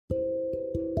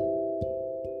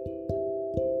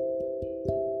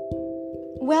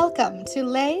Welcome to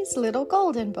Lay's Little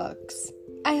Golden Books.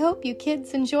 I hope you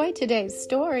kids enjoy today's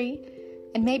story,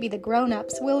 and maybe the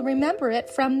grown-ups will remember it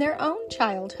from their own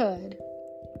childhood.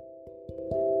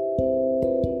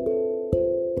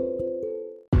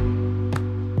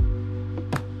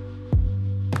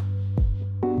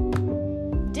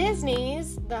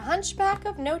 Disney's The Hunchback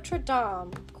of Notre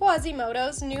Dame,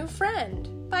 Quasimodo's New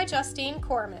Friend, by Justine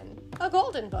Corman, a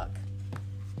golden book.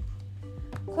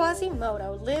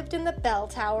 Quasimodo lived in the bell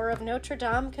tower of Notre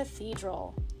Dame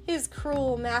Cathedral. His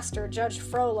cruel master, Judge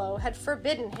Frollo, had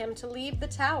forbidden him to leave the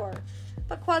tower,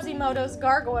 but Quasimodo's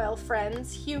gargoyle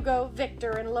friends, Hugo,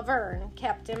 Victor, and Laverne,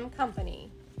 kept him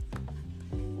company.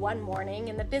 One morning,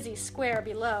 in the busy square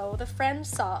below, the friends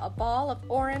saw a ball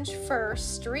of orange fur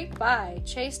streak by,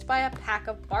 chased by a pack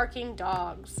of barking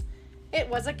dogs. It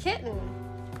was a kitten.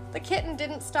 The kitten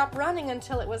didn't stop running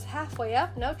until it was halfway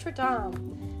up Notre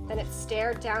Dame. Then it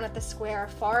stared down at the square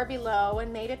far below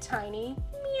and made a tiny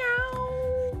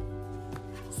meow.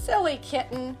 "Silly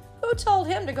kitten, who told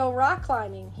him to go rock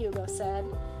climbing?" Hugo said.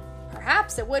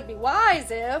 "Perhaps it would be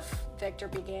wise if," Victor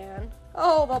began.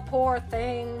 "Oh, the poor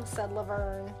thing," said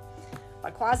Laverne.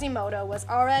 But Quasimodo was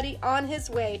already on his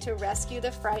way to rescue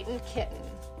the frightened kitten.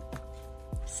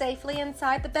 Safely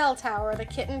inside the bell tower, the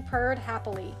kitten purred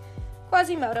happily.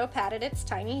 Quasimodo patted its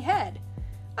tiny head.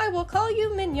 "I will call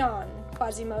you Mignon,"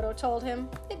 Quasimodo told him.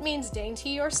 "It means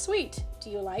dainty or sweet.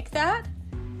 Do you like that?"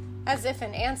 As if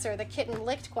in answer, the kitten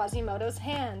licked Quasimodo's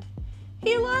hand.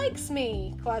 "He likes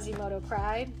me," Quasimodo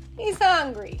cried. "He's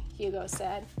hungry," Hugo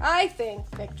said. "I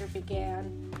think," Victor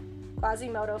began.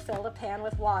 Quasimodo filled a pan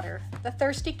with water. The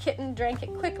thirsty kitten drank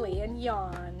it quickly and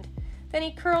yawned. Then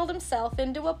he curled himself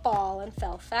into a ball and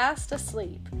fell fast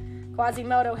asleep.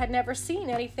 Quasimodo had never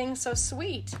seen anything so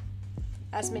sweet.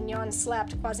 As Mignon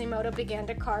slept, Quasimodo began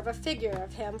to carve a figure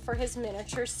of him for his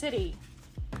miniature city.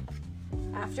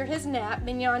 After his nap,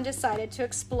 Mignon decided to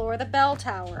explore the bell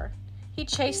tower. He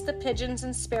chased the pigeons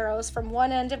and sparrows from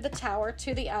one end of the tower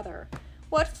to the other.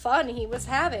 What fun he was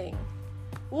having!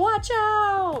 "Watch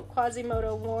out!"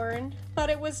 Quasimodo warned, but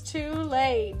it was too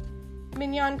late.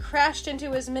 Mignon crashed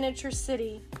into his miniature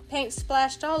city. Paint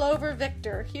splashed all over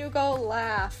Victor. Hugo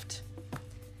laughed.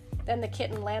 Then the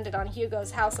kitten landed on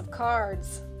Hugo's house of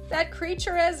cards. "That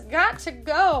creature has got to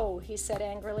go," he said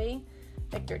angrily.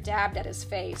 Victor dabbed at his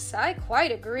face. "I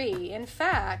quite agree. In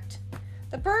fact..."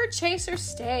 "The bird chaser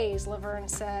stays," Laverne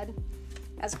said.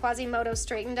 As Quasimodo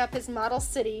straightened up his model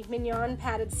city, Mignon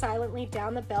padded silently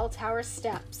down the bell tower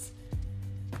steps.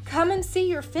 "Come and see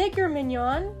your figure,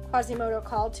 Mignon," Quasimodo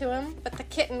called to him, but the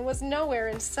kitten was nowhere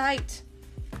in sight.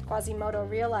 Quasimodo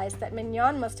realized that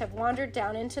Mignon must have wandered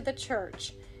down into the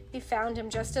church. He found him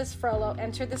just as Frollo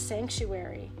entered the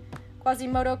sanctuary.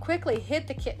 Quasimodo quickly hid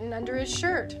the kitten under his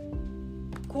shirt.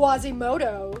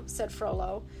 "Quasimodo," said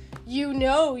Frollo, "you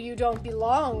know you don't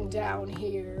belong down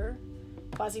here."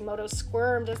 Quasimodo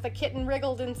squirmed as the kitten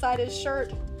wriggled inside his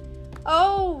shirt.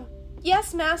 "Oh,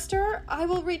 yes, master, I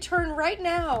will return right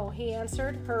now," he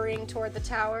answered, hurrying toward the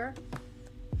tower.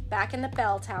 Back in the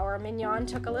bell tower, Mignon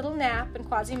took a little nap, and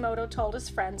Quasimodo told his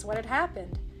friends what had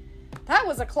happened. "That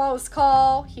was a close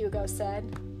call," Hugo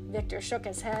said. Victor shook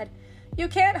his head. "You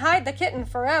can't hide the kitten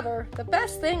forever. The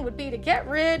best thing would be to get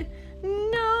rid..."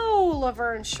 "No!"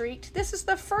 Laverne shrieked. "This is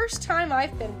the first time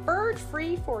I've been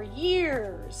bird-free for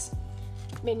years."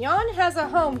 "Mignon has a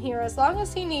home here as long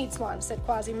as he needs one," said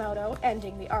Quasimodo,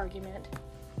 ending the argument.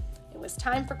 It was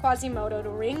time for Quasimodo to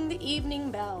ring the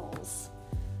evening bells.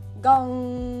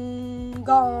 Gong,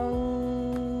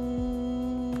 gong,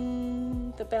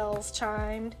 the bells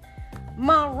chimed.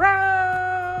 "Meow!"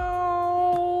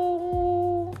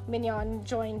 Mignon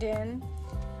joined in.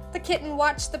 The kitten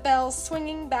watched the bells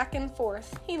swinging back and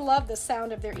forth. He loved the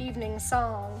sound of their evening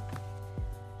song.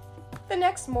 The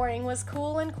next morning was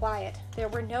cool and quiet. There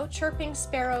were no chirping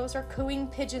sparrows or cooing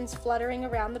pigeons fluttering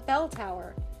around the bell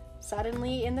tower.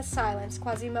 Suddenly, in the silence,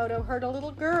 Quasimodo heard a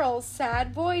little girl's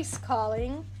sad voice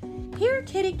calling, "Here,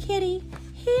 kitty, kitty!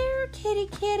 Here, kitty,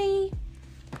 kitty!"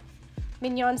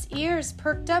 Mignon's ears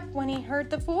perked up when he heard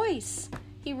the voice.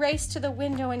 He raced to the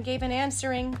window and gave an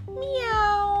answering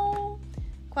meow.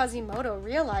 Quasimodo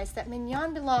realized that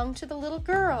Mignon belonged to the little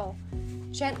girl.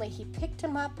 Gently, he picked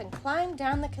him up and climbed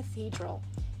down the cathedral.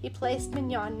 He placed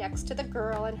Mignon next to the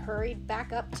girl and hurried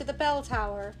back up to the bell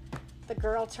tower. The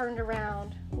girl turned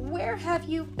around. "Where have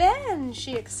you been?"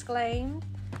 she exclaimed.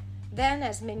 Then,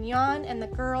 as Mignon and the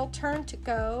girl turned to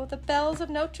go, the bells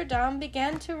of Notre Dame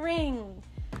began to ring.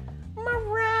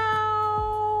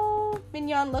 "Meow!"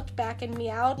 Mignon looked back and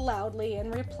meowed loudly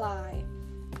in reply.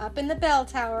 Up in the bell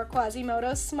tower,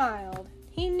 Quasimodo smiled.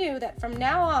 He knew that from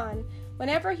now on,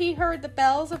 Whenever he heard the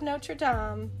bells of Notre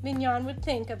Dame, Mignon would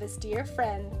think of his dear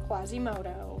friend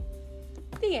Quasimodo.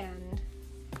 The end.